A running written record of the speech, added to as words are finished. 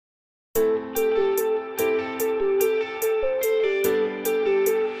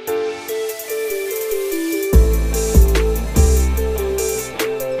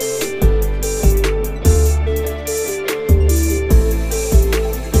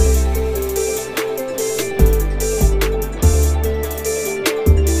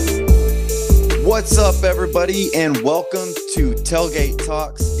What's up, everybody, and welcome to Tailgate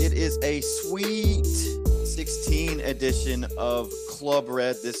Talks. It is a sweet 16 edition of Club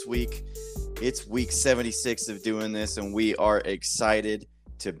Red this week. It's week 76 of doing this, and we are excited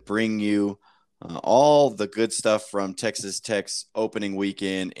to bring you all the good stuff from Texas Tech's opening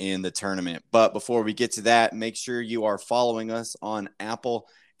weekend in the tournament. But before we get to that, make sure you are following us on Apple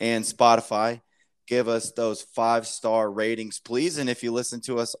and Spotify. Give us those 5-star ratings, please. And if you listen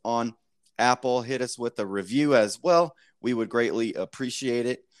to us on Apple, hit us with a review as well. We would greatly appreciate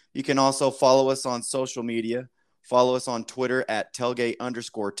it. You can also follow us on social media. Follow us on Twitter at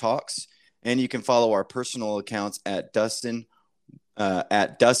tailgate_talks. And you can follow our personal accounts at Dustin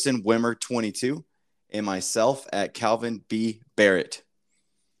Wimmer22 and myself at Calvin B. Barrett.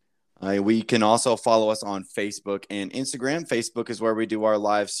 We can also follow us on Facebook and Instagram. Facebook is where we do our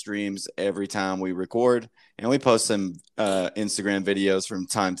live streams every time we record, and we post some Instagram videos from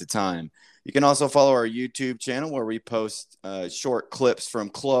time to time. You can also follow our YouTube channel where we post short clips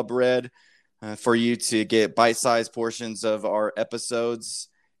from Club Red for you to get bite-sized portions of our episodes.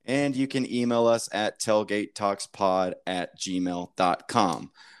 And you can email us at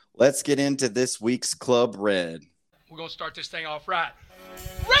tailgatetalkspod@gmail.com. Let's get into this week's Club Red. We're going to start this thing off right.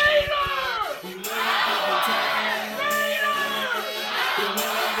 Raider!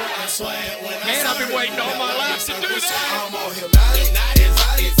 Man, I've been waiting all my life to do that.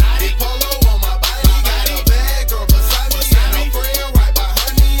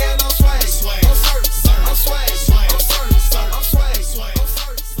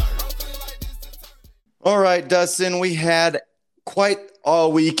 All right, Dustin, we had quite a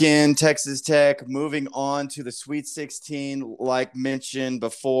weekend. Texas Tech moving on to the Sweet 16, like mentioned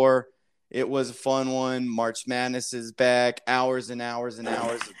before. It was a fun one. March Madness is back. Hours and hours and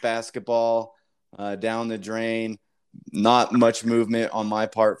hours of basketball down the drain. Not much movement on my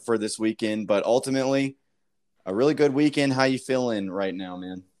part for this weekend, but ultimately a really good weekend. How you feeling right now,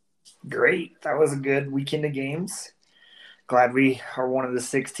 man? Great. That was a good weekend of games. Glad we are one of the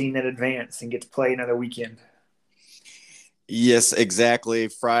 16 that advance and get to play another weekend. Yes, exactly.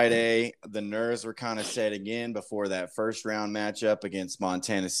 Friday, the nerves were kind of setting in before that first round matchup against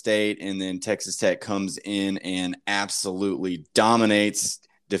Montana State, and then Texas Tech comes in and absolutely dominates,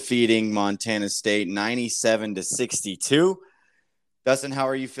 defeating Montana State 97-62. Dustin, how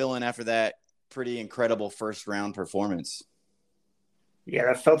are you feeling after that pretty incredible first round performance? Yeah,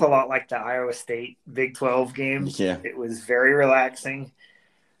 that felt a lot like the Iowa State Big 12 game. Yeah. It was very relaxing.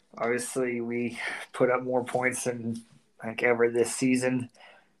 Obviously, we put up more points than like ever this season.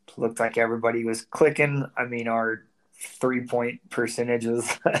 It looked like everybody was clicking. I mean, our 3-point percentage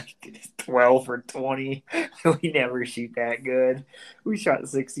was like 12 or 20. We never shoot that good. We shot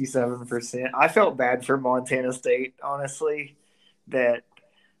 67%. I felt bad for Montana State, honestly, that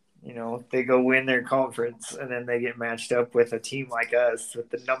they go win their conference and then they get matched up with a team like us with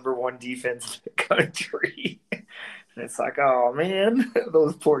the number one defense in the country. And it's like, oh, man,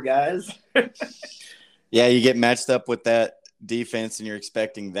 those poor guys. Yeah, you get matched up with that defense and you're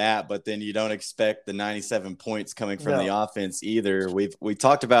expecting that, but then you don't expect the 97 points coming from the offense either. We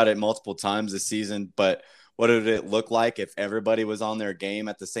talked about it multiple times this season, but what did it look like if everybody was on their game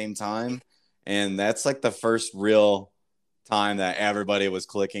at the same time? And that's like the first real time that everybody was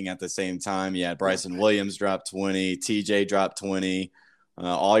clicking at the same time. Yeah, Bryson Williams dropped 20, TJ dropped 20.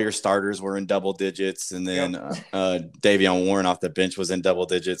 All your starters were in double digits, and then Davion Warren off the bench was in double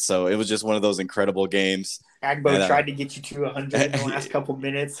digits. So it was just one of those incredible games. Agbo tried to get you to 100 in the last couple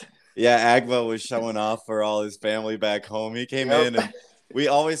minutes. Yeah, Agbo was showing off for all his family back home. He came in, and we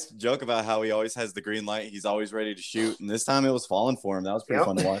always joke about how he always has the green light. He's always ready to shoot, and this time it was falling for him. That was pretty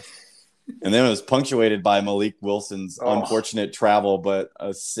fun to watch. And then it was punctuated by Malik Wilson's unfortunate travel, but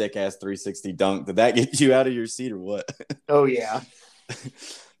a sick-ass 360 dunk. Did that get you out of your seat or what? Oh, yeah.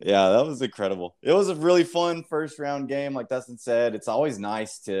 Yeah, that was incredible. It was a really fun first-round game. Like Dustin said, it's always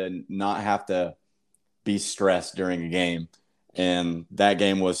nice to not have to be stressed during a game. And that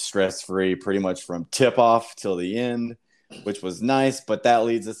game was stress-free pretty much from tip-off till the end, which was nice. But that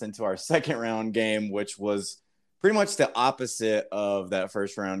leads us into our second-round game, which was pretty much the opposite of that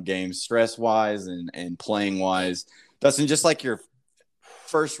first round game, stress-wise and playing-wise. Dustin, just like your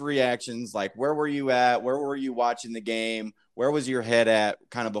first reactions, like where were you at? Where were you watching the game? Where was your head at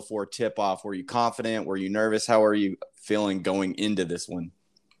kind of before tip-off? Were you confident? Were you nervous? How are you feeling going into this one?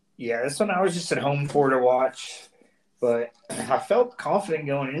 Yeah, this one I was just at home for to watch, but I felt confident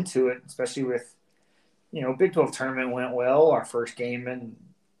going into it, especially with, Big 12 tournament went well. Our first game in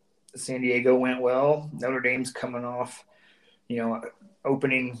San Diego went well. Notre Dame's coming off,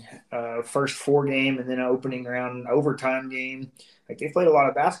 opening first 4 game and then an opening round overtime game. Like, they played a lot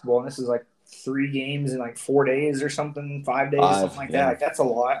of basketball, and this is like 3 games in like 4 days or something, 5 days, something like that. Like that's a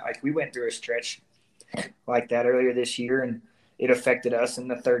lot. Like we went through a stretch like that earlier this year, and it affected us in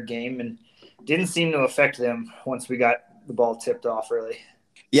the 3rd game, and didn't seem to affect them once we got the ball tipped off. Really.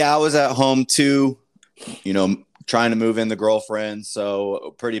 Yeah, I was at home too. Trying to move in the girlfriend,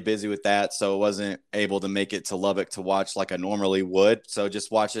 so pretty busy with that. So I wasn't able to make it to Lubbock to watch like I normally would. So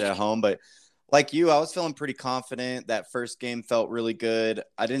just watch it at home. But like you, I was feeling pretty confident. That first game felt really good.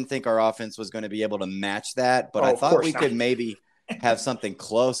 I didn't think our offense was going to be able to match that, but I thought we could maybe have something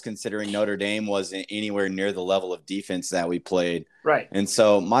close considering Notre Dame wasn't anywhere near the level of defense that we played. Right. And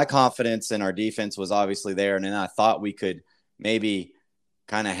so my confidence in our defense was obviously there. And then I thought we could maybe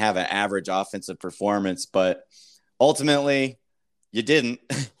kind of have an average offensive performance, but ultimately you didn't.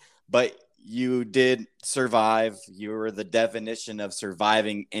 But you did survive. You were the definition of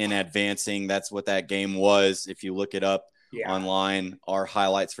surviving and advancing. That's what that game was. If you look it up online, our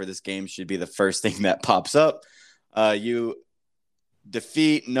highlights for this game should be the first thing that pops up. You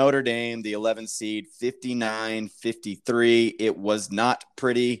defeat Notre Dame, the 11 seed, 59-53. It was not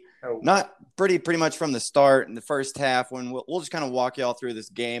pretty. Not pretty much from the start in the first half. When we'll just kind of walk y'all through this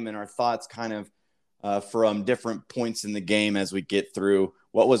game and our thoughts kind of from different points in the game as we get through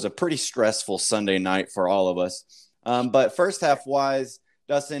what was a pretty stressful Sunday night for all of us. But first half wise,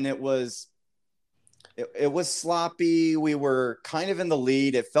 Dustin, it was sloppy. We were kind of in the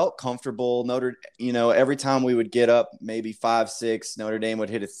lead. It felt comfortable. Every time we would get up maybe 5-6, Notre Dame would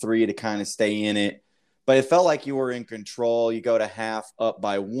hit a 3 to kind of stay in it. But it felt like you were in control. You go to half up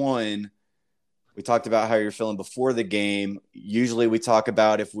by 1. We talked about how you're feeling before the game. Usually we talk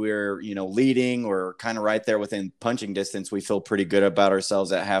about if we're, leading or kind of right there within punching distance, we feel pretty good about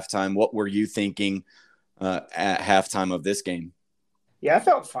ourselves at halftime. What were you thinking at halftime of this game? Yeah, I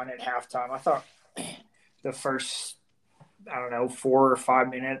felt fun at halftime. I thought the first, 4 or 5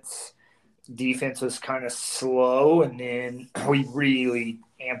 minutes, defense was kind of slow, and then we really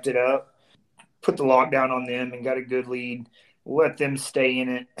amped it up, put the lockdown on them and got a good lead, let them stay in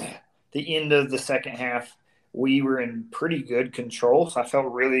it. The end of the second half, we were in pretty good control, so I felt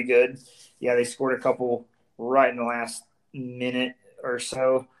really good. Yeah, they scored a couple right in the last minute or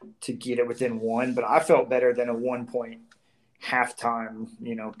so to get it within 1, but I felt better than a 1-point halftime,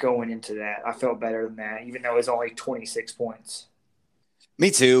 going into that. I felt better than that, even though it was only 26 points.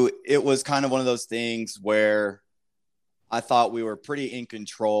 Me too. It was kind of one of those things where I thought we were pretty in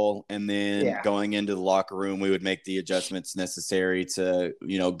control, and then going into the locker room, we would make the adjustments necessary to,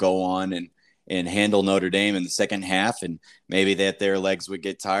 go on and handle Notre Dame in the second half. And maybe that their legs would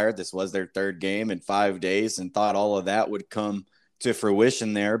get tired. This was their 3rd game in 5 days, and thought all of that would come to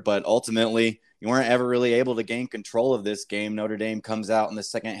fruition there. But ultimately, you weren't ever really able to gain control of this game. Notre Dame comes out in the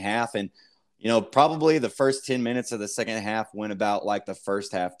second half, and, probably the first 10 minutes of the second half went about like the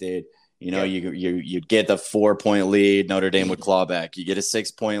first half did. You get the 4-point lead, Notre Dame would claw back. You get a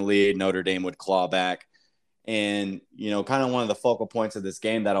 6-point lead, Notre Dame would claw back. And, kind of one of the focal points of this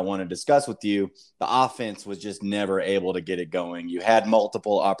game that I want to discuss with you, the offense was just never able to get it going. You had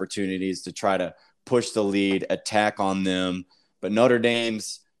multiple opportunities to try to push the lead, attack on them, but Notre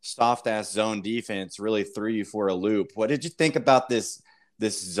Dame's soft-ass zone defense really threw you for a loop. What did you think about this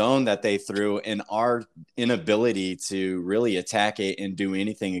zone that they threw and our inability to really attack it and do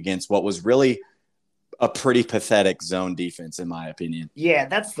anything against what was really a pretty pathetic zone defense, in my opinion? Yeah,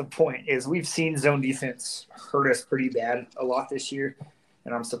 that's the point, is we've seen zone defense hurt us pretty bad a lot this year,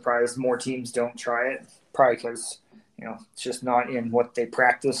 and I'm surprised more teams don't try it, probably because, it's just not in what they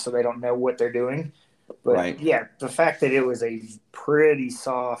practice, so they don't know what they're doing. But, the fact that it was a pretty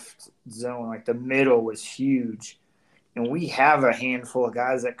soft zone, like the middle was huge, and we have a handful of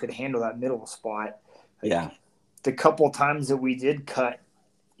guys that could handle that middle spot. The couple times that we did cut,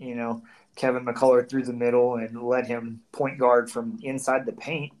 Kevin McCullough through the middle and let him point guard from inside the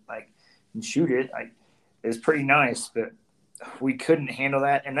paint, and shoot it. It was pretty nice, but we couldn't handle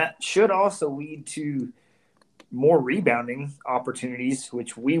that. And that should also lead to more rebounding opportunities,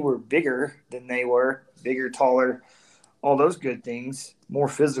 which we were bigger than they were, bigger, taller, all those good things, more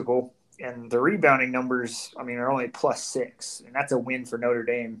physical. And the rebounding numbers, are only +6, and that's a win for Notre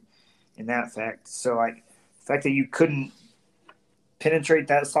Dame in that fact. So, the fact that you couldn't penetrate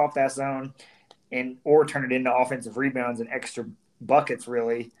that soft-ass zone or turn it into offensive rebounds and extra buckets,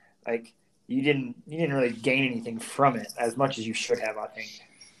 really, you didn't really gain anything from it as much as you should have, I think.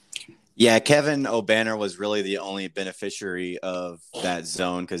 Yeah, Kevin O'Banner was really the only beneficiary of that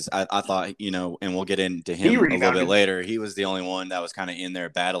zone, because I thought, and we'll get into him a little bit later, he was the only one that was kind of in there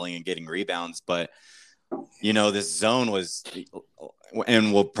battling and getting rebounds. But, this zone was,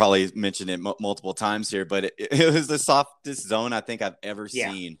 and we'll probably mention it multiple times here, but it was the softest zone I think I've ever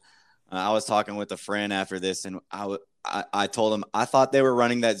seen. I was talking with a friend after this, and I told him I thought they were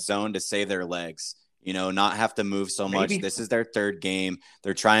running that zone to save their legs, not have to move so much. Maybe. This is their third game.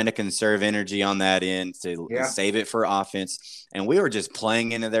 They're trying to conserve energy on that end to save it for offense. And we were just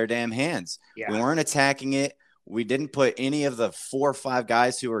playing into their damn hands. Yeah. We weren't attacking it. We didn't put any of the 4 or 5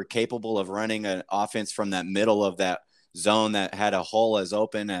 guys who were capable of running an offense from that middle of that zone that had a hole as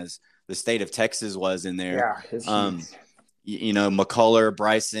open as the state of Texas was in there. Yeah. McCullough,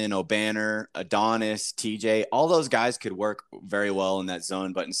 Bryson, O'Banner, Adonis, TJ, all those guys could work very well in that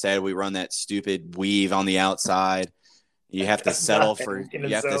zone, but instead we run that stupid weave on the outside. You have to settle for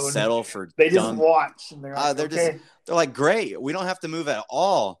they just watch and they're like, great, we don't have to move at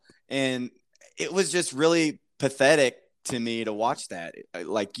all. And it was just really pathetic to me to watch that.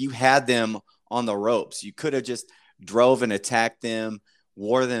 Like, you had them on the ropes. You could have just drove and attacked them,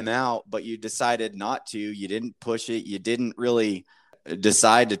 wore them out, but you decided not to. You didn't push it. You didn't really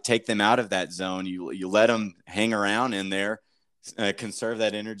decide to take them out of that zone. You let them hang around in there, conserve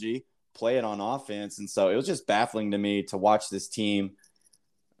that energy, play it on offense. And so it was just baffling to me to watch this team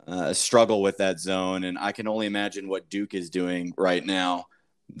struggle with that zone. And I can only imagine what Duke is doing right now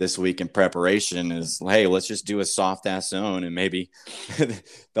this week in preparation is, hey, let's just do a soft ass zone and maybe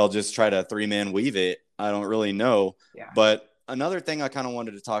they'll just try to 3-man weave it. I don't really know. Yeah. But another thing I kind of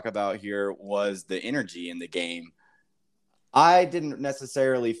wanted to talk about here was the energy in the game. I didn't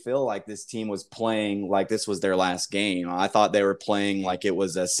necessarily feel like this team was playing like this was their last game. I thought they were playing like it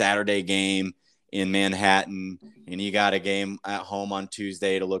was a Saturday game in Manhattan and you got a game at home on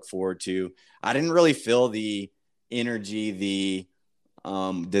Tuesday to look forward to. I didn't really feel the energy, the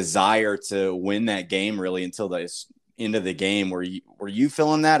desire to win that game really until the end of the game. Were you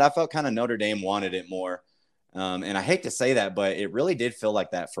feeling that? I felt kind of Notre Dame wanted it more. And I hate to say that, but it really did feel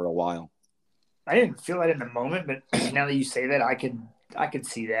like that for a while. I didn't feel that in the moment, but now that you say that, I could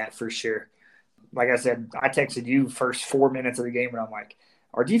see that for sure. Like I said, I texted you first 4 minutes of the game, and I'm like,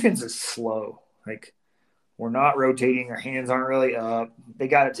 our defense is slow. Like, we're not rotating. Our hands aren't really up. They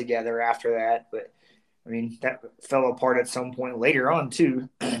got it together after that, but I mean, that fell apart at some point later on too.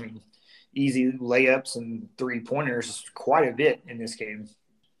 I mean, easy layups and 3-pointers quite a bit in this game.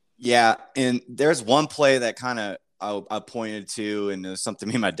 Yeah, and there's one play that kind of I pointed to, and it was something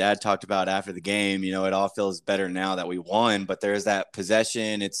me and my dad talked about after the game. It all feels better now that we won, but there's that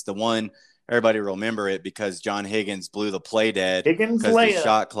possession. It's the one everybody will remember it because John Higgins blew the play dead because the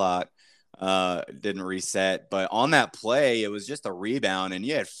shot clock didn't reset. But on that play, it was just a rebound, and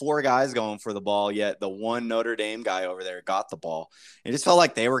you had 4 guys going for the ball, yet the one Notre Dame guy over there got the ball. It just felt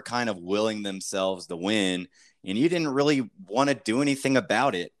like they were kind of willing themselves to win, and you didn't really want to do anything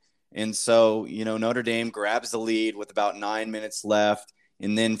about it. And so, Notre Dame grabs the lead with about 9 minutes left.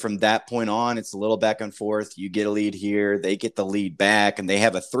 And then from that point on, it's a little back and forth. You get a lead here. They get the lead back, and they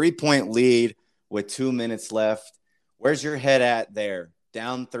have a 3-point lead with 2 minutes left. Where's your head at there?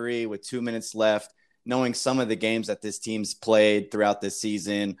 Down 3 with 2 minutes left, knowing some of the games that this team's played throughout this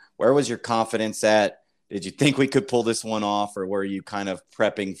season. Where was your confidence at? Did you think we could pull this one off, or were you kind of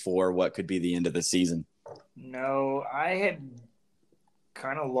prepping for what could be the end of the season? No, I had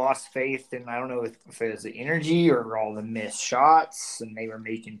kind of lost faith, and I don't know if it was the energy or all the missed shots, and they were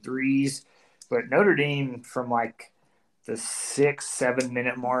making threes. But Notre Dame, from like the 6-7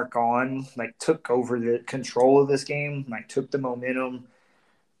 minute mark on, like took over the control of this game, like took the momentum,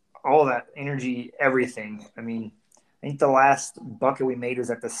 all that energy, everything. I mean, I think the last bucket we made was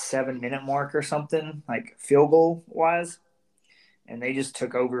at the 7-minute mark or something, like field goal wise, and they just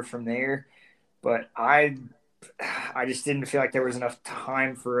took over from there. But I just didn't feel like there was enough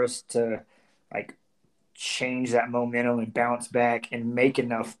time for us to like change that momentum and bounce back and make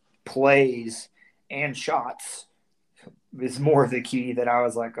enough plays and shots is more of the key that I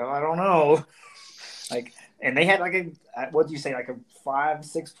was like, oh, I don't know. Like, and they had like what do you say, like a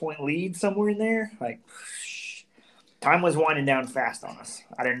 5-6 point lead somewhere in there. Like, time was winding down fast on us.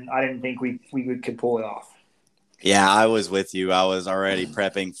 I didn't think we could pull it off. Yeah, I was with you. I was already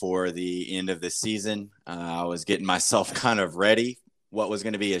prepping for the end of the season. I was getting myself kind of ready. What was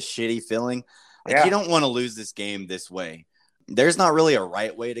going to be a shitty feeling. Like, you don't want to lose this game this way. There's not really a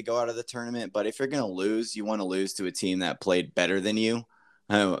right way to go out of the tournament, but if you're going to lose, you want to lose to a team that played better than you,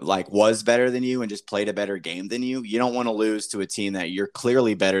 was better than you and just played a better game than you. You don't want to lose to a team that you're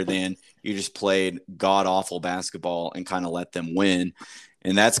clearly better than. You just played god-awful basketball and kind of let them win.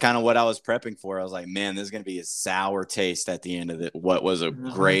 And that's kind of what I was prepping for. I was like, man, there's going to be a sour taste at the end of what was a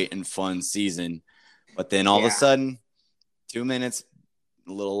great and fun season. But then all of a sudden, 2 minutes,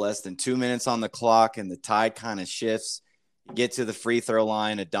 a little less than 2 minutes on the clock, and the tide kind of shifts. You get to the free throw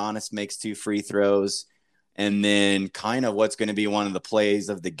line. Adonis makes 2 free throws. And then kind of what's going to be one of the plays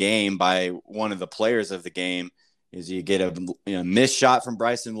of the game by one of the players of the game is you get a missed shot from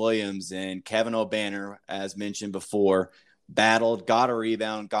Bryson Williams, and Kevin Obanor, as mentioned before, battled, got a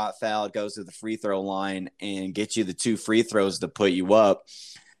rebound, got fouled, goes to the free throw line and gets you the 2 free throws to put you up.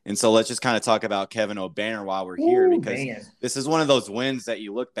 And so let's just kind of talk about Kevin Obanor while we're here, because this is one of those wins that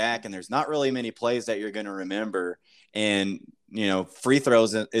you look back and there's not really many plays that you're going to remember. And, free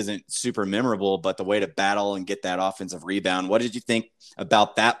throws isn't super memorable, but the way to battle and get that offensive rebound. What did you think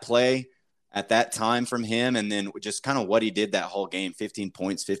about that play at that time from him? And then just kind of what he did that whole game, 15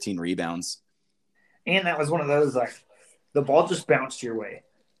 points, 15 rebounds. And that was one of those, like, the ball just bounced your way.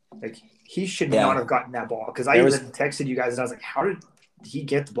 Like, he should not have gotten that ball. Because I even texted you guys and I was like, how did he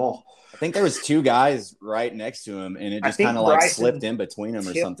get the ball? I think there was 2 guys right next to him, and it just kind of like slipped in between them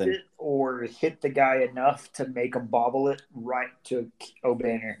or something. Or hit the guy enough to make him bobble it right to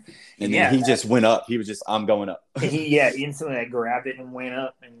Obanor. And then he just went up. He was just, I'm going up. He instantly grabbed it and went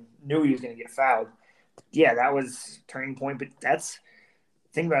up and knew he was going to get fouled. Yeah, that was turning point. But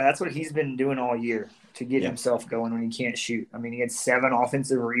think about it, that's what he's been doing all year to get himself going when he can't shoot. I mean, he had 7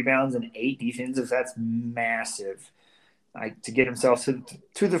 offensive rebounds and 8 defensive. That's massive. Like, to get himself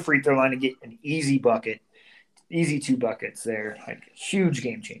to the free throw line and get an easy 2 buckets there, like, huge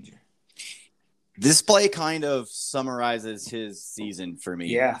game changer. This play kind of summarizes his season for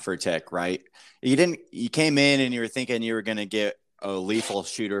me, for Tech, right? You came in and you were thinking you were going to get a lethal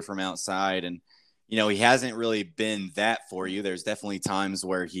shooter from outside, and he hasn't really been that for you. There's definitely times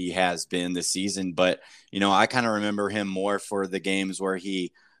where he has been this season, but I kind of remember him more for the games where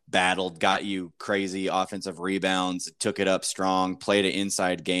he battled, got you crazy offensive rebounds, took it up strong, played an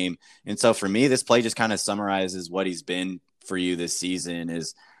inside game. And so for me, this play just kind of summarizes what he's been for you this season.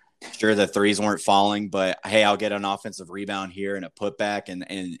 Is sure the threes weren't falling, but hey, I'll get an offensive rebound here and a putback, and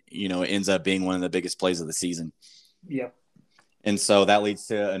it ends up being one of the biggest plays of the season. Yep. And so that leads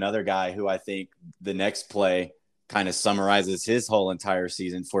to another guy who I think the next play kind of summarizes his whole entire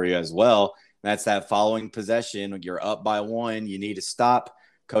season for you as well. That's that following possession. You're up by 1. You need to stop.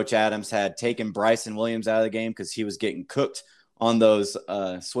 Coach Adams had taken Bryson Williams out of the game because he was getting cooked on those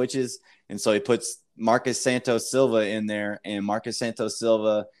switches. And so he puts Marcus Santos Silva in there, and Marcus Santos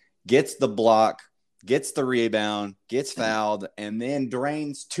Silva gets the block, gets the rebound, gets fouled, and then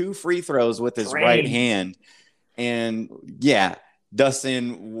drains 2 free throws with his right hand. And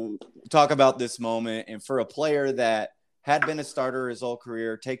Dustin, talk about this moment. And for a player that had been a starter his whole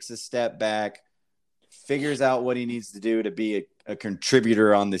career, takes a step back, figures out what he needs to do to be a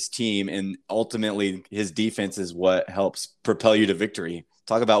contributor on this team, and ultimately his defense is what helps propel you to victory.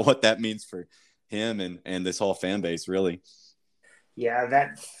 Talk about what that means for him and this whole fan base, really. Yeah,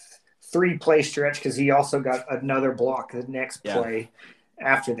 that 3-play stretch, because he also got another block the next play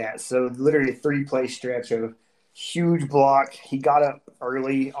after that. So literally 3-play stretch of huge block. He got up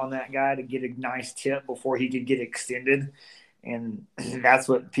early on that guy to get a nice tip before he could get extended. And that's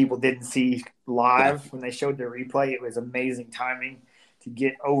what people didn't see live when they showed the replay. It was amazing timing to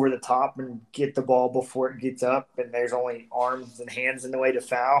get over the top and get the ball before it gets up, and there's only arms and hands in the way to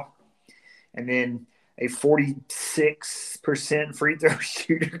foul. And then a 46% free throw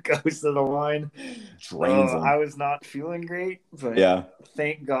shooter goes to the line. I was not feeling great, but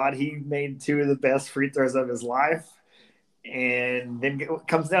thank God he made 2 of the best free throws of his life. And then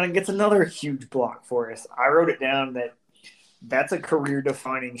comes down and gets another huge block for us. I wrote it down that's a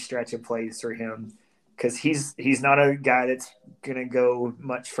career-defining stretch of plays for him, because he's not a guy that's going to go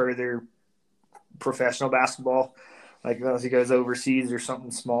much further professional basketball, like unless he goes overseas or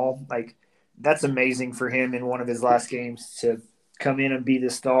something small. Like, that's amazing for him in one of his last games to come in and be the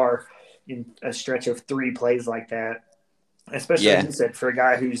star in a stretch of 3 plays like that, especially, like you said, for a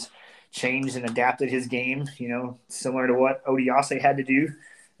guy who's changed and adapted his game, similar to what Odiase had to do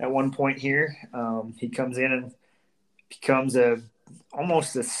at one point here. He comes in and becomes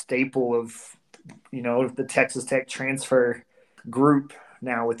almost a staple of, the Texas Tech transfer group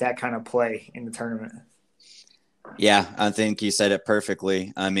now with that kind of play in the tournament. Yeah, I think you said it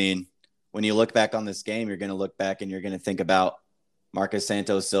perfectly. I mean, when you look back on this game, you're going to look back and you're going to think about Marcus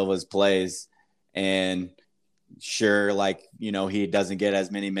Santos Silva's plays, and sure, he doesn't get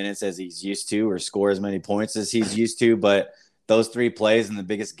as many minutes as he's used to or score as many points as he's used to, but those 3 plays in the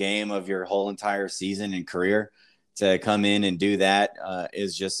biggest game of your whole entire season and career, to come in and do that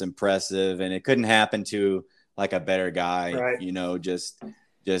is just impressive. And it couldn't happen to like a better guy, right? Just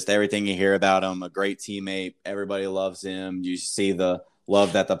everything you hear about him, a great teammate. Everybody loves him. You see the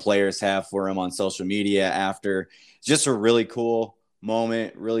love that the players have for him on social media after. It's just a really cool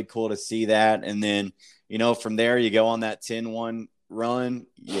moment, really cool to see that. And then, from there you go on that 10-1 run.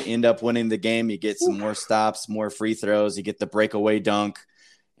 You end up winning the game. You get some more stops, more free throws. You get the breakaway dunk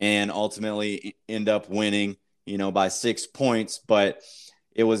and ultimately end up winning, by 6 points. But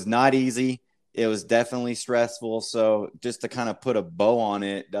it was not easy. It was definitely stressful. So just to kind of put a bow on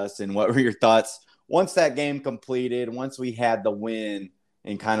it, Dustin, what were your thoughts once that game completed, once we had the win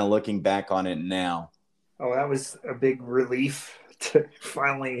and kind of looking back on it now? Oh, that was a big relief to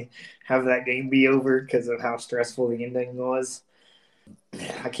finally have that game be over because of how stressful the ending was.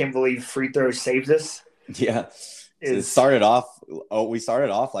 I can't believe free throws saved us. Yeah. We started off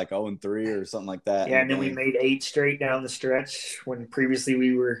like 0-3 or something like that. Yeah, and then we made 8 straight down the stretch when previously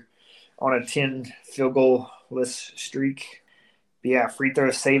we were on a 10 field goal-less streak. But yeah, free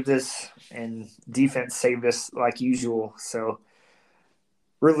throws saved us and defense saved us like usual. So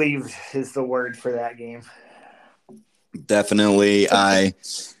relieved is the word for that game. Definitely.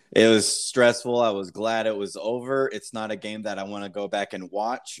 It was stressful. I was glad it was over. It's not a game that I want to go back and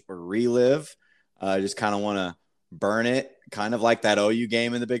watch or relive. I just kind of want to burn it, kind of like that OU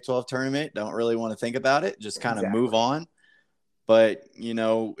game in the Big 12 tournament. Don't really want to think about it. Just kind of move on. But,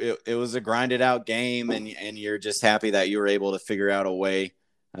 it was a grinded out game, and you're just happy that you were able to figure out a way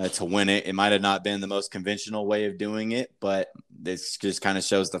to win it. It might have not been the most conventional way of doing it, but this just kind of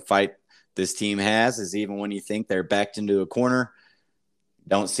shows the fight this team has, is even when you think they're backed into a corner,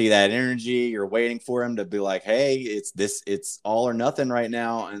 don't see that energy. You're waiting for them to be like, hey, it's all or nothing right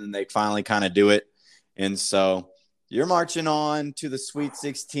now. And then they finally kind of do it. And so you're marching on to the Sweet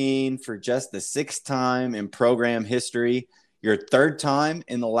 16 for just the 6th time in program history. Your 3rd time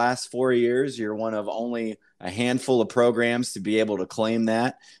in the last 4 years. You're one of only a handful of programs to be able to claim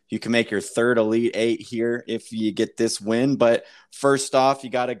that. You can make your 3rd Elite 8 here if you get this win. But first off,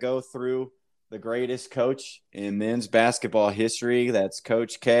 you got to go through the greatest coach in men's basketball history. That's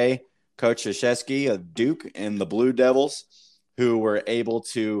Coach K, Coach Krzyzewski of Duke and the Blue Devils, who were able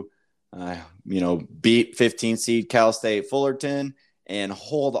to, beat 15 seed Cal State Fullerton and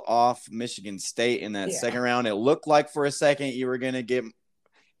hold off Michigan State in that second round. It looked like for a second you were going to get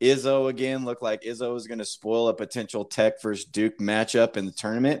Izzo again. Looked like Izzo was going to spoil a potential Tech versus Duke matchup in the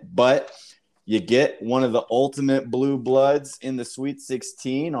tournament, but you get one of the ultimate blue bloods in the Sweet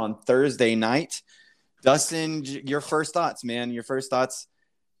 16 on Thursday night. Dustin, your first thoughts, man. Your first thoughts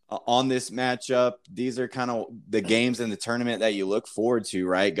on this matchup. These are kind of the games in the tournament that you look forward to,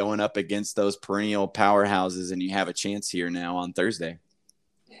 right? Going up against those perennial powerhouses, and you have a chance here now on Thursday.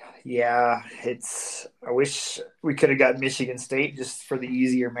 Yeah, I wish we could have got Michigan State just for the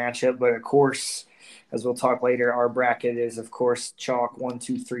easier matchup, but of course, as we'll talk later, our bracket is, of course, chalk 1,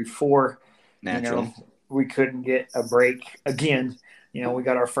 2, 3, 4. Natural. We couldn't get a break again. We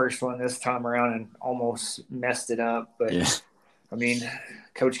got our first one this time around and almost messed it up. But,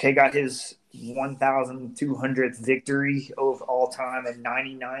 Coach K got his 1,200th victory of all time and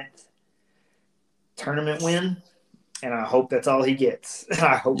 99th tournament win. And I hope that's all he gets.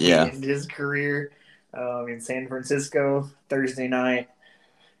 I hope he ends his career in San Francisco Thursday night.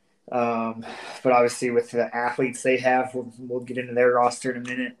 But obviously with the athletes they have, we'll get into their roster in a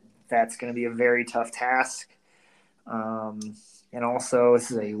minute. That's going to be a very tough task. And also,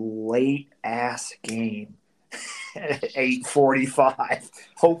 this is a late-ass game at 8:45.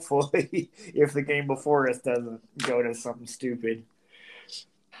 Hopefully, if the game before us doesn't go to something stupid.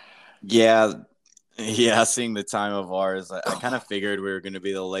 Yeah, seeing the time of ours, I kind of figured we were going to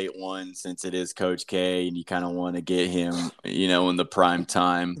be the late one since it is Coach K, and you kind of want to get him, in the prime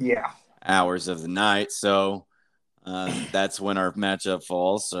time hours of the night. So that's when our matchup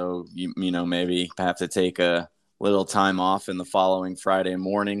falls. So, maybe have to take a little time off in the following Friday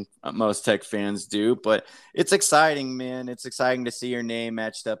morning. Most Tech fans do, but it's exciting, man. It's exciting to see your name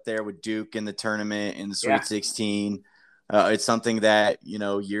matched up there with Duke in the tournament in the Sweet 16. It's something that,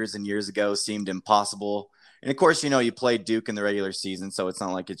 years and years ago seemed impossible. And of course, you played Duke in the regular season, so it's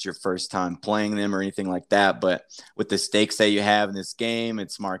not like it's your first time playing them or anything like that. But with the stakes that you have in this game,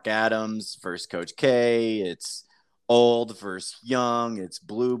 it's Mark Adams versus Coach K. It's old versus young. It's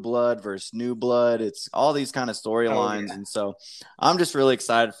blue blood versus new blood. It's all these kind of storylines. And so I'm just really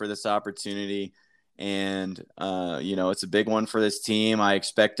excited for this opportunity. And, it's a big one for this team. I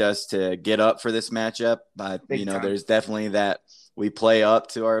expect us to get up for this matchup. But, there's definitely that we play up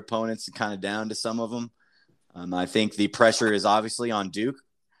to our opponents and kind of down to some of them. I think the pressure is obviously on Duke,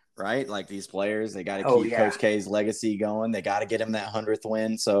 right? Like these players, they got to keep Coach K's legacy going. They got to get him that 100th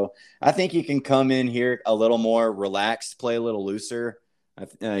win. So I think you can come in here a little more relaxed, play a little looser.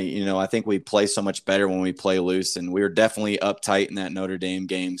 I think we play so much better when we play loose, and we were definitely uptight in that Notre Dame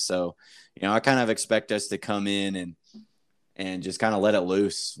game. So, I kind of expect us to come in and just kind of let it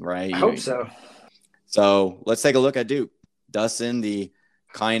loose, right? I hope so. So let's take a look at Duke. Dustin, the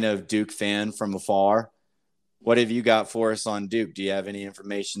kind of Duke fan from afar, what have you got for us on Duke? Do you have any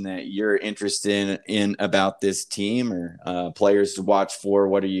information that you're interested in about this team or players to watch for?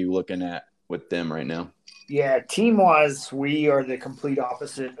 What are you looking at with them right now? Yeah, team-wise, we are the complete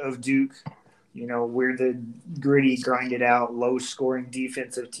opposite of Duke. You know, we're the gritty, grinded out, low-scoring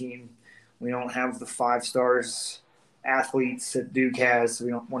defensive team. We don't have the 5-stars athletes that Duke has.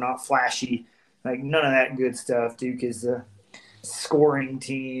 We're not flashy, like none of that good stuff. Duke is a scoring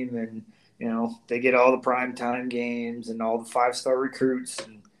team, and you know they get all the primetime games and all the 5-star recruits,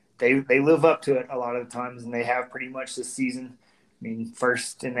 and they live up to it a lot of the times, and they have pretty much this season. I mean,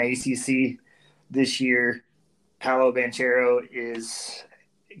 first in the ACC this year, Paolo Banchero is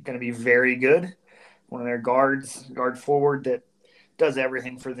going to be very good. One of their guard forward that does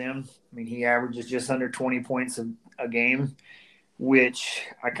everything for them. I mean, he averages just under 20 points a game, which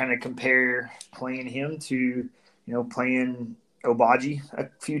I kind of compare playing him to, playing Obagi a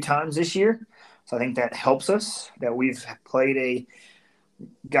few times this year. So I think that helps us that we've played a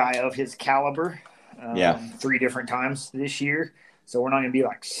guy of his caliber 3 different times this year. So we're not going to be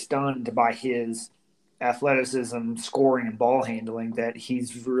like stunned by his athleticism, scoring, and ball handling that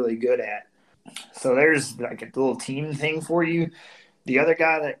he's really good at. So there's like a little team thing for you. The other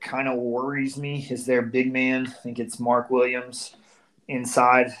guy that kind of worries me is their big man. I think it's Mark Williams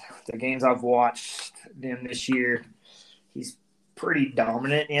inside. The games I've watched them this year, he's pretty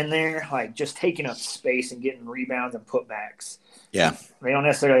dominant in there, like just taking up space and getting rebounds and putbacks. Yeah. They don't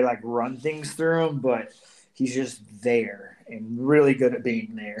necessarily like run things through him, but he's just there and really good at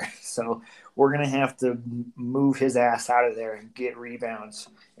being there. So we're going to have to move his ass out of there and get rebounds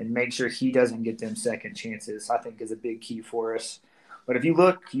and make sure he doesn't get them second chances, I think is a big key for us. But if you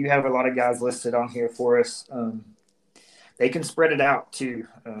look, you have a lot of guys listed on here for us. They can spread it out too.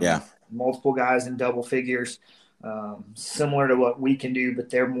 Multiple guys in double figures, similar to what we can do, but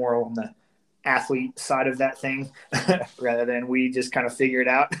they're more on the athlete side of that thing rather than we just kind of figure it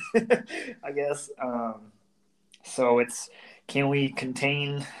out, I guess. So it's, can we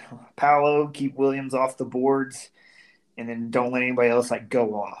contain Paolo, keep Williams off the boards, and then don't let anybody else like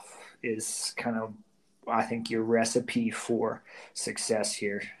go off is kind of, I think, your recipe for success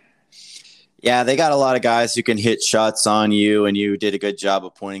here. Yeah, they got a lot of guys who can hit shots on you, and you did a good job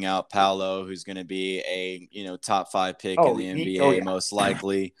of pointing out Paolo, who's going to be a top 5 pick in the NBA most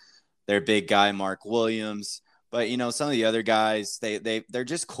likely. Their big guy, Mark Williams. But, some of the other guys, they're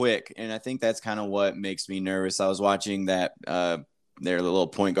just quick, and I think that's kind of what makes me nervous. I was watching that their little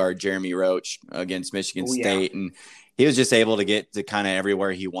point guard, Jeremy Roach, against Michigan State, and he was just able to get to kind of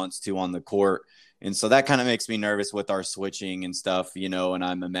everywhere he wants to on the court. And so that kind of makes me nervous with our switching and stuff, and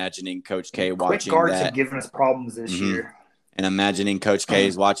I'm imagining Coach K watching that. Quick guards have given us problems this year. And imagining Coach K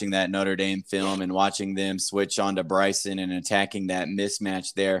is watching that Notre Dame film and watching them switch on to Bryson and attacking that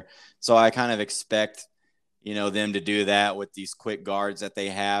mismatch there. So I kind of expect, them to do that with these quick guards that they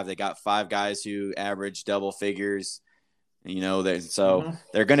have. They got 5 guys who average double figures.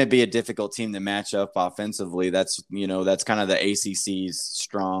 They're going to be a difficult team to match up offensively. That's kind of the ACC's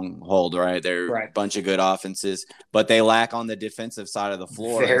stronghold, right? They're a bunch of good offenses, but they lack on the defensive side of the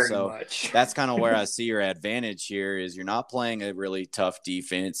floor. Very much. That's kind of where I see your advantage here is you're not playing a really tough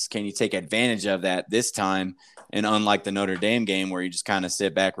defense. Can you take advantage of that this time? And unlike the Notre Dame game where you just kind of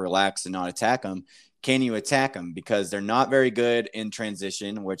sit back, relax, and not attack them, can you attack them? Because they're not very good in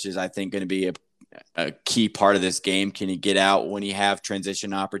transition, which is, I think, going to be a key part of this game. Can you get out when you have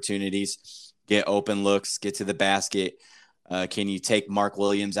transition opportunities, get open looks, get to the basket? Can you take Mark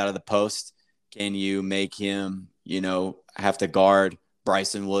Williams out of the post? Can you make him, have to guard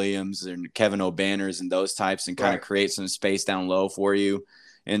Bryson Williams and Kevin O'Banners and those types and kind of create some space down low for you?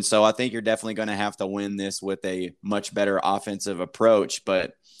 And so I think you're definitely going to have to win this with a much better offensive approach.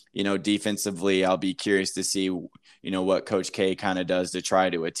 But, defensively, I'll be curious to see, what Coach K kind of does to try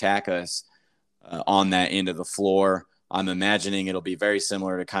to attack us on that end of the floor. I'm imagining it'll be very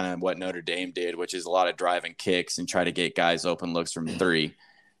similar to kind of what Notre Dame did, which is a lot of driving kicks and try to get guys open looks from 3.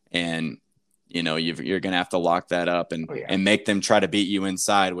 And, you're going to have to lock that up and make them try to beat you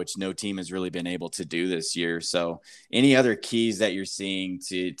inside, which no team has really been able to do this year. So any other keys that you're seeing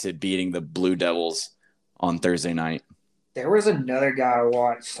to beating the Blue Devils on Thursday night? There was another guy I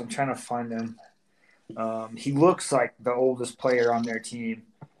watched. I'm trying to find him. He looks like the oldest player on their team.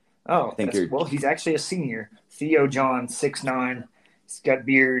 Oh, he's actually a senior. Theo John, 6'9". He's got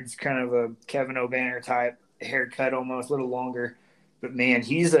beards, kind of a Kevin O'Banner type, haircut almost, a little longer. But, man,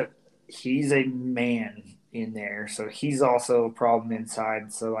 he's a man in there. So he's also a problem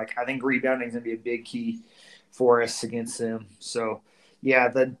inside. So, I think rebounding is going to be a big key for us against them. So yeah,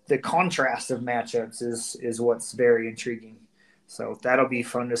 the contrast of matchups is what's very intriguing. So that'll be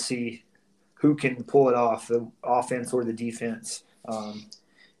fun to see who can pull it off, the offense or the defense,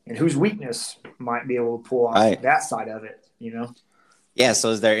 and whose weakness might be able to pull off Right. that side of it. Yeah. So,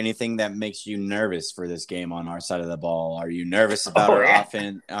 is there anything that makes you nervous for this game on our side of the ball? Are you nervous about our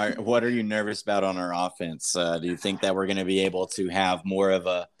offense? What are you nervous about on our offense? Do you think that we're going to be able to have more of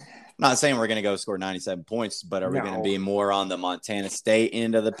a? I'm not saying we're going to go score 97 points, but are we going to be more on the Montana State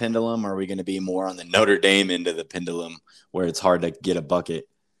end of the pendulum, or are we going to be more on the Notre Dame end of the pendulum, where it's hard to get a bucket?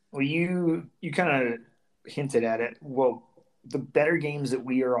 Well, you kind of hinted at it. Well, the better games that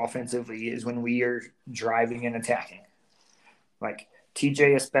we are offensively is when we are driving and attacking. Like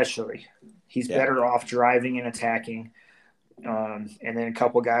TJ especially, he's better off driving and attacking. And then a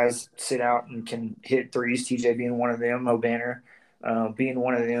couple guys sit out and can hit threes, TJ being one of them, O'Banner being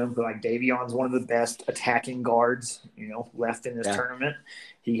one of them. But like Davion's one of the best attacking guards, left in this tournament.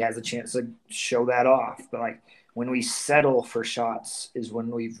 He has a chance to show that off. But like when we settle for shots is when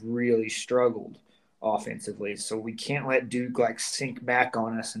we've really struggled offensively. So we can't let Duke like sink back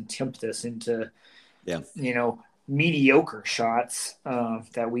on us and tempt us into, mediocre shots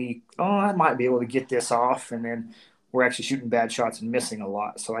that I might be able to get this off, and then we're actually shooting bad shots and missing a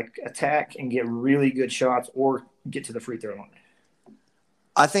lot. So like attack and get really good shots or get to the free throw line.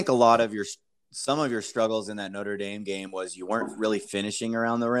 I think some of your struggles in that Notre Dame game was you weren't really finishing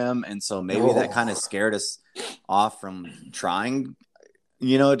around the rim, and so maybe that kind of scared us off from trying,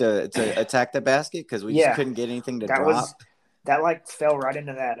 to attack the basket because we just couldn't get anything to drop. That like fell right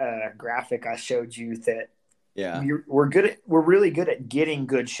into that graphic I showed you that. Yeah, we're really good at getting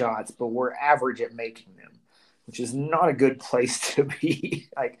good shots, but we're average at making them, which is not a good place to be.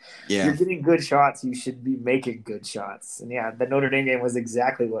 You're getting good shots, you should be making good shots. And the Notre Dame game was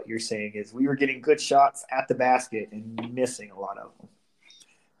exactly what you're saying. Is we were getting good shots at the basket and missing a lot of them.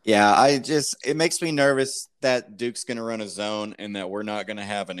 Yeah, it makes me nervous that Duke's going to run a zone and that we're not going to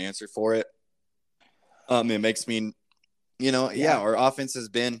have an answer for it. It makes me, our offense has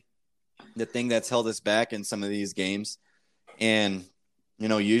been the thing that's held us back in some of these games. And,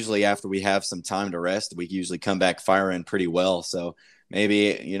 usually after we have some time to rest, we usually come back firing pretty well. So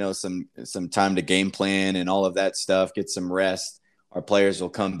maybe, some time to game plan and all of that stuff, get some rest. Our players will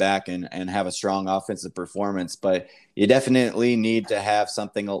come back and have a strong offensive performance. But you definitely need to have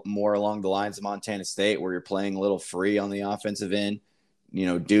something more along the lines of Montana State where you're playing a little free on the offensive end.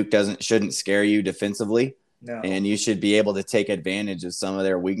 Duke shouldn't scare you defensively. No. And you should be able to take advantage of some of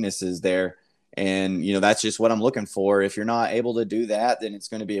their weaknesses there. And, that's just what I'm looking for. If you're not able to do that, then it's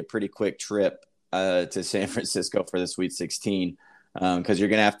going to be a pretty quick trip to San Francisco for the Sweet 16 because you're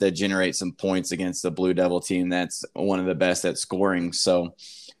going to have to generate some points against the Blue Devil team that's one of the best at scoring. So,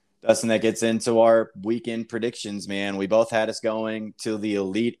 Dustin, that gets into our weekend predictions, man. We both had us going to the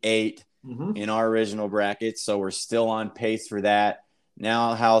Elite Eight in our original brackets, so we're still on pace for that.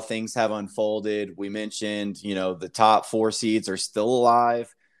 Now how things have unfolded, we mentioned, the top 4 seeds are still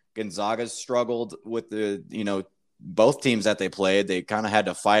alive. Gonzaga's struggled with both teams that they played. They kind of had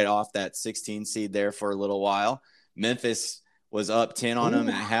to fight off that 16 seed there for a little while. Memphis was up 10 on them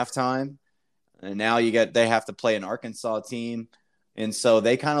at halftime. And now they have to play an Arkansas team. And so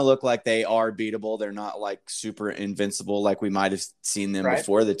they kind of look like they are beatable. They're not like super invincible like we might have seen them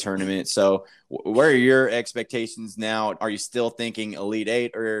before the tournament. So where are your expectations now? Are you still thinking Elite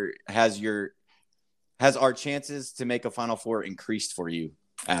Eight, or has our chances to make a Final Four increased for you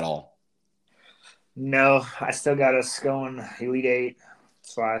at all? No, I still got us going Elite Eight.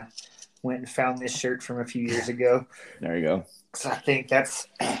 So I went and found this shirt from a few years ago. There you go. So I think that's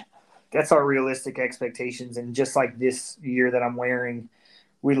our realistic expectations. And just like this year that I'm wearing,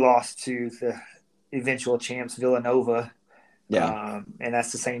 we lost to the eventual champs Villanova. Yeah. And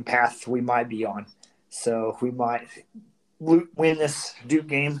that's the same path we might be on. So we might win this Duke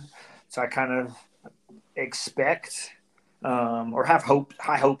game. So I kind of expect or have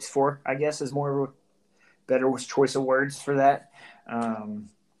high hopes for, I guess, is more of a better choice of words for that.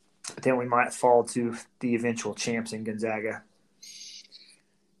 Then we might fall to the eventual champs in Gonzaga.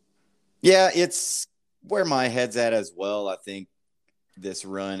 Yeah, it's where my head's at as well. I think this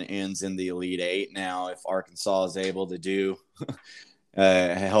run ends in the Elite Eight. Now, if Arkansas is able to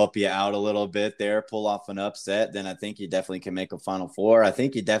help you out a little bit there, pull off an upset, then I think you definitely can make a Final Four. I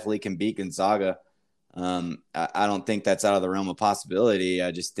think you definitely can beat Gonzaga. I don't think that's out of the realm of possibility.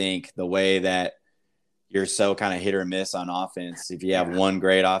 I just think the way that you're so kind of hit or miss on offense. If you have one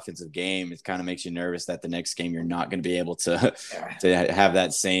great offensive game, it kind of makes you nervous that the next game you're not going to be able to have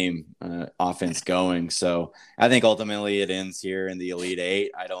that same offense going. So I think ultimately it ends here in the Elite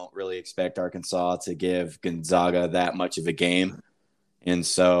Eight. I don't really expect Arkansas to give Gonzaga that much of a game. And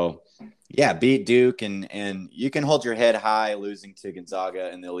so, yeah, beat Duke, and you can hold your head high losing to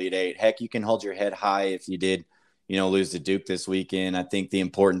Gonzaga in the Elite Eight. Heck, you can hold your head high if you did, lose to Duke this weekend. I think the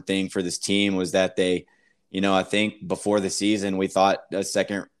important thing for this team was that they, I think before the season we thought a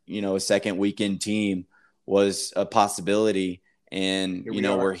second weekend team was a possibility. And,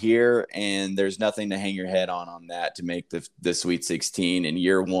 we're here, and there's nothing to hang your head on that to make the Sweet 16 in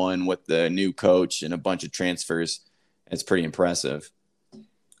year one with the new coach and a bunch of transfers. It's pretty impressive.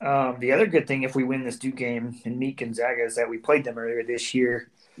 The other good thing if we win this Duke game and meet Gonzaga is that we played them earlier this year.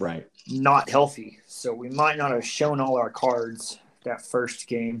 Right. Not healthy. So we might not have shown all our cards that first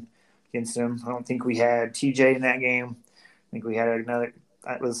game against them. I don't think we had TJ in that game. I think we had another –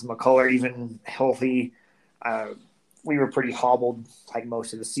 that was McCullough even healthy. We were pretty hobbled like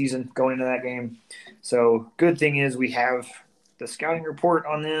most of the season going into that game. So good thing is we have the scouting report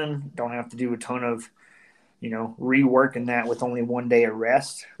on them. Don't have to do a ton of, reworking that with only 1 day of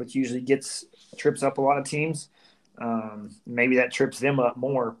rest, which usually trips up a lot of teams. Maybe that trips them up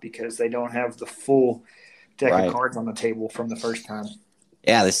more because they don't have the full deck of cards on the table from the first time.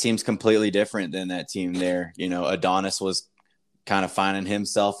 Yeah, this team's completely different than that team there. Adonis was kind of finding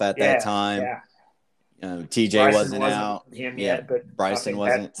himself at that time. Yeah. TJ wasn't out. Him yet, but Bryson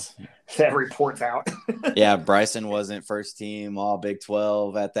wasn't. That report's out. Yeah, Bryson wasn't first team all Big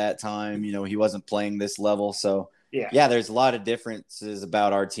 12 at that time. He wasn't playing this level. So, yeah, there's a lot of differences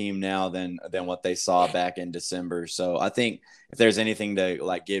about our team now than what they saw back in December. So I think if there's anything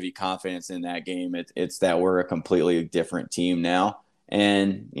to give you confidence in that game, it's that we're a completely different team now.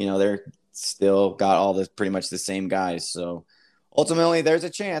 And, they're still got all the pretty much the same guys. So ultimately there's a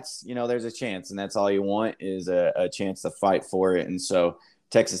chance, and that's all you want is a chance to fight for it. And so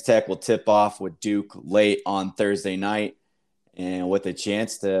Texas Tech will tip off with Duke late on Thursday night, and with a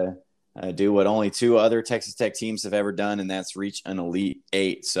chance to do what only two other Texas Tech teams have ever done, and that's reach an Elite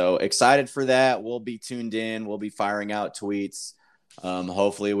Eight. So excited for that. We'll be tuned in. We'll be firing out tweets.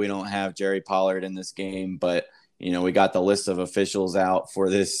 Hopefully we don't have Jerry Pollard in this game, but we got the list of officials out for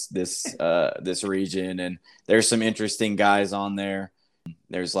this region, and there's some interesting guys on there.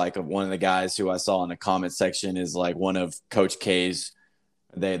 There's one of the guys who I saw in the comment section is one of Coach K's.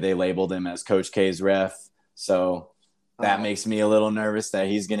 They labeled him as Coach K's ref. So that makes me a little nervous that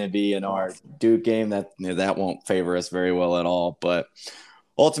he's going to be in our Duke game. That won't favor us very well at all. But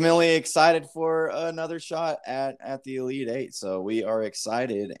ultimately excited for another shot at the Elite Eight. So we are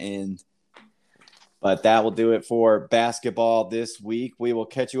excited. But that will do it for basketball this week. We will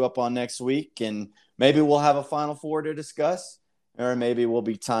catch you up on next week, and maybe we'll have a Final Four to discuss, or maybe we'll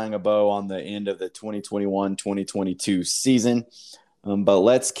be tying a bow on the end of the 2021-2022 season. But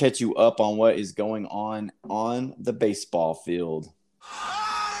let's catch you up on what is going on the baseball field.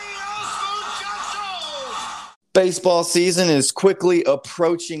 Baseball season is quickly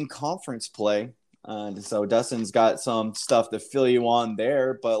approaching conference play. So Dustin's got some stuff to fill you on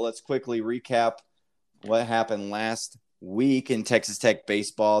there, but let's quickly recap what happened last week in Texas Tech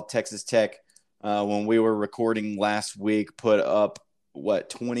baseball. Texas Tech, when we were recording last week, put up,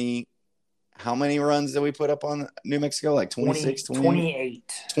 20 – how many runs did we put up on New Mexico? 26,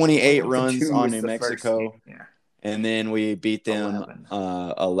 28. 28 runs on New Mexico. Yeah. And then we beat them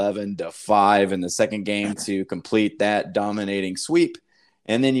 11-5 in the second game to complete that dominating sweep.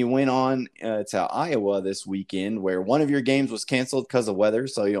 And then you went on to Iowa this weekend, where one of your games was canceled because of weather.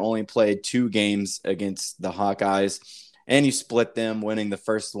 So you only played 2 games against the Hawkeyes, and you split them, winning the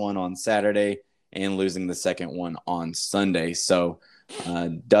first one on Saturday and losing the second one on Sunday. So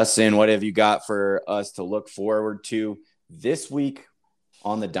Dustin, what have you got for us to look forward to this week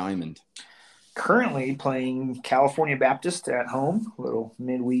on the diamond? Currently playing California Baptist at home, a little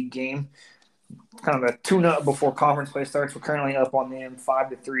midweek game. Kind of a tune-up before conference play starts. We're currently up on them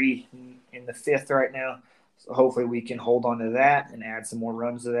 5-3 in the 5th right now. So hopefully we can hold on to that and add some more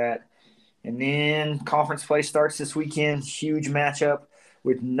runs to that. And then conference play starts this weekend. Huge matchup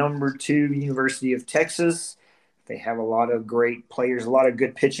with number 2 University of Texas. They have a lot of great players, a lot of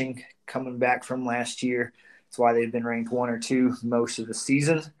good pitching coming back from last year. That's why they've been ranked 1 or 2 most of the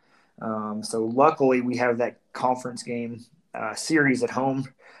season. So luckily we have that conference game series at home.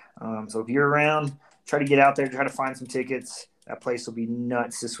 So if you're around, try to get out there, try to find some tickets. That place will be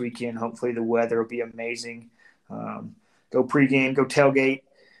nuts this weekend. Hopefully the weather will be amazing. Go pregame, go tailgate,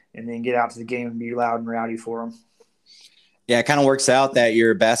 and then get out to the game and be loud and rowdy for them. Yeah, it kind of works out that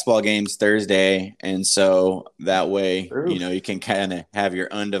your basketball game's Thursday, and so that way, True. You can kind of have your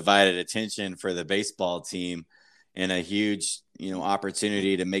undivided attention for the baseball team, and a huge,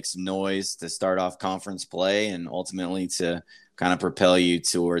 opportunity to make some noise to start off conference play and ultimately to kind of propel you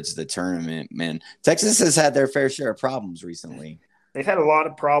towards the tournament. Man, Texas has had their fair share of problems recently. they've had a lot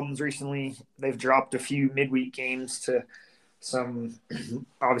of problems recently. They've dropped a few midweek games to some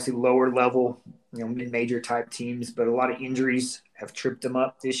obviously lower level, mid-major type teams, but a lot of injuries have tripped them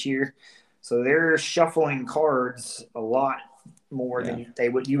up this year. So they're shuffling cards a lot more than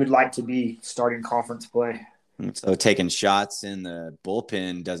you would like to be starting conference play. So taking shots in the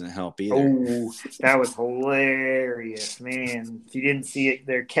bullpen doesn't help either. Oh, that was hilarious, man. If you didn't see it,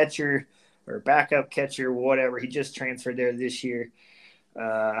 their catcher or backup catcher, whatever, he just transferred there this year.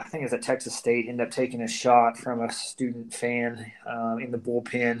 I think it's at Texas State, ended up taking a shot from a student fan in the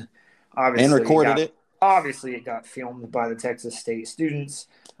bullpen. Obviously, and recorded it. Obviously, it got filmed by the Texas State students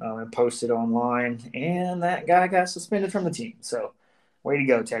and posted online, and that guy got suspended from the team. So, way to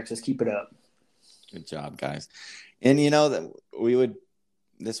go, Texas. Keep it up. Good job, guys. And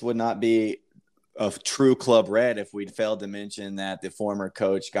this would not be a true Club Red if we'd failed to mention that the former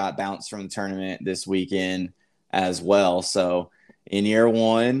coach got bounced from the tournament this weekend as well. So in year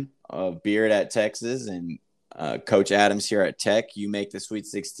one of Beard at Texas and Coach Adams here at Tech, you make the Sweet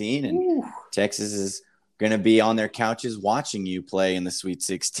 16, and Texas is going to be on their couches watching you play in the Sweet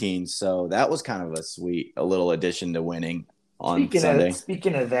 16. So that was kind of a little addition to winning on Sunday.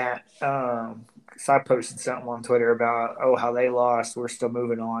 Speaking of that, so I posted something on Twitter about, how they lost. We're still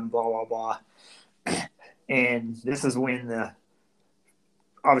moving on, blah, blah, blah. And this is when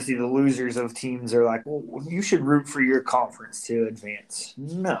obviously the losers of teams are like, well, you should root for your conference to advance.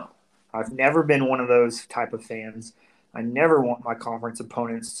 No, I've never been one of those type of fans. I never want my conference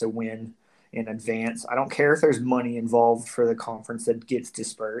opponents to win in advance. I don't care if there's money involved for the conference that gets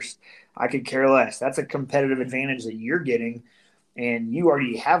dispersed. I could care less. That's a competitive advantage that you're getting, and you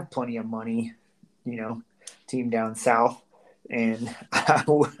already have plenty of money, team down south. And I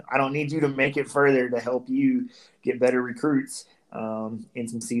don't need you to make it further to help you get better recruits in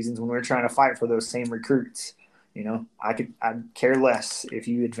some seasons when we're trying to fight for those same recruits. I'd care less if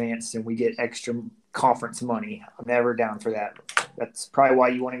you advance and we get extra conference money. I'm never down for that. That's probably why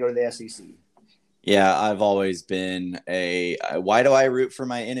you want to go to the SEC. Yeah, I've always been why do I root for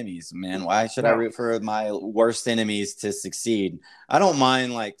my enemies, man? Why should I root for my worst enemies to succeed? I don't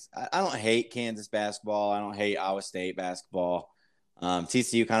mind, I don't hate Kansas basketball. I don't hate Iowa State basketball.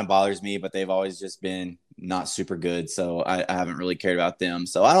 TCU kind of bothers me, but they've always just been not super good, so I haven't really cared about them.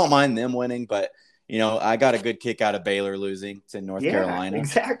 So I don't mind them winning, but, I got a good kick out of Baylor losing to North Carolina.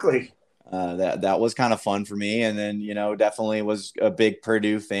 Exactly. That was kind of fun for me. And then, definitely was a big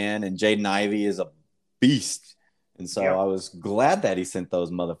Purdue fan, and Jaden Ivey is a beast. And so I was glad that he sent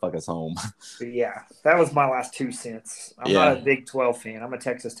those motherfuckers home. Yeah, that was my last 2 cents. I'm not a Big 12 fan. I'm a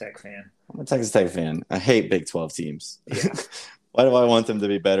Texas Tech fan. I'm a Texas Tech fan. I hate Big 12 teams. Yeah. Why do I want them to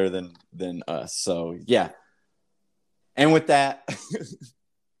be better than us? So, yeah. And with that,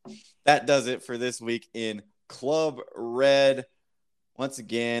 that does it for this week in Club Red. Once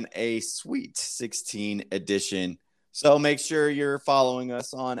again, a Sweet 16 edition. So make sure you're following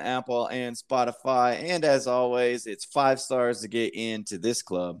us on Apple and Spotify. And as always, it's 5 stars to get into this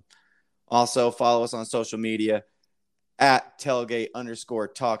club. Also, follow us on social media at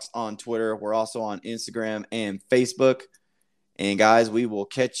tailgate_talks on Twitter. We're also on Instagram and Facebook. And guys, we will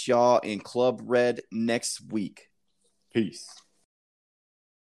catch y'all in Club Red next week. Peace.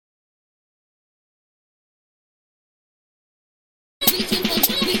 We